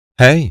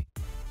Hey!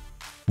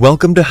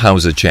 Welcome to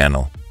Howza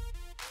channel.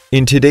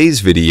 In today's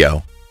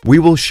video, we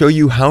will show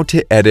you how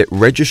to edit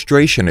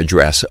registration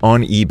address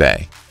on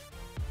eBay.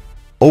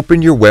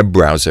 Open your web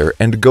browser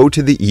and go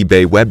to the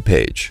eBay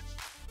webpage.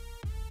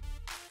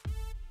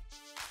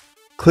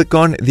 Click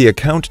on the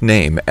account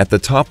name at the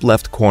top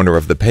left corner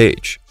of the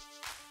page.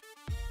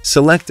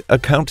 Select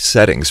Account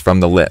Settings from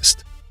the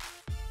list.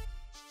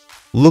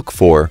 Look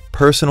for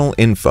Personal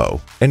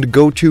Info and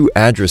go to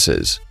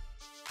Addresses.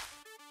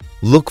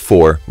 Look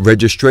for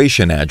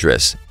registration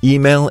address,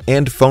 email,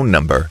 and phone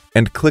number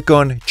and click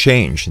on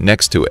Change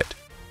next to it.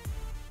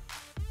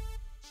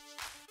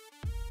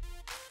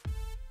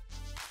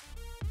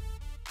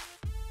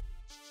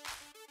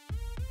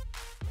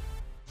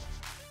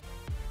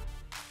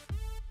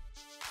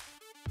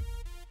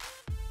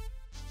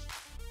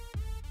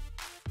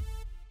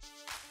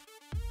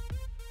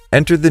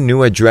 Enter the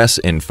new address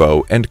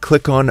info and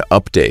click on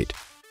Update.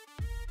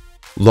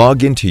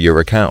 Log into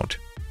your account.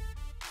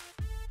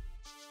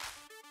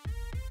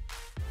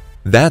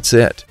 That's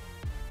it.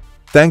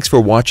 Thanks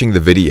for watching the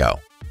video.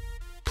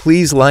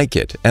 Please like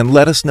it and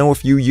let us know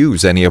if you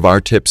use any of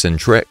our tips and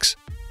tricks.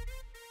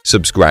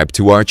 Subscribe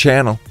to our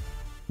channel.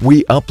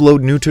 We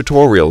upload new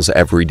tutorials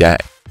every day.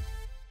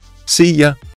 See ya!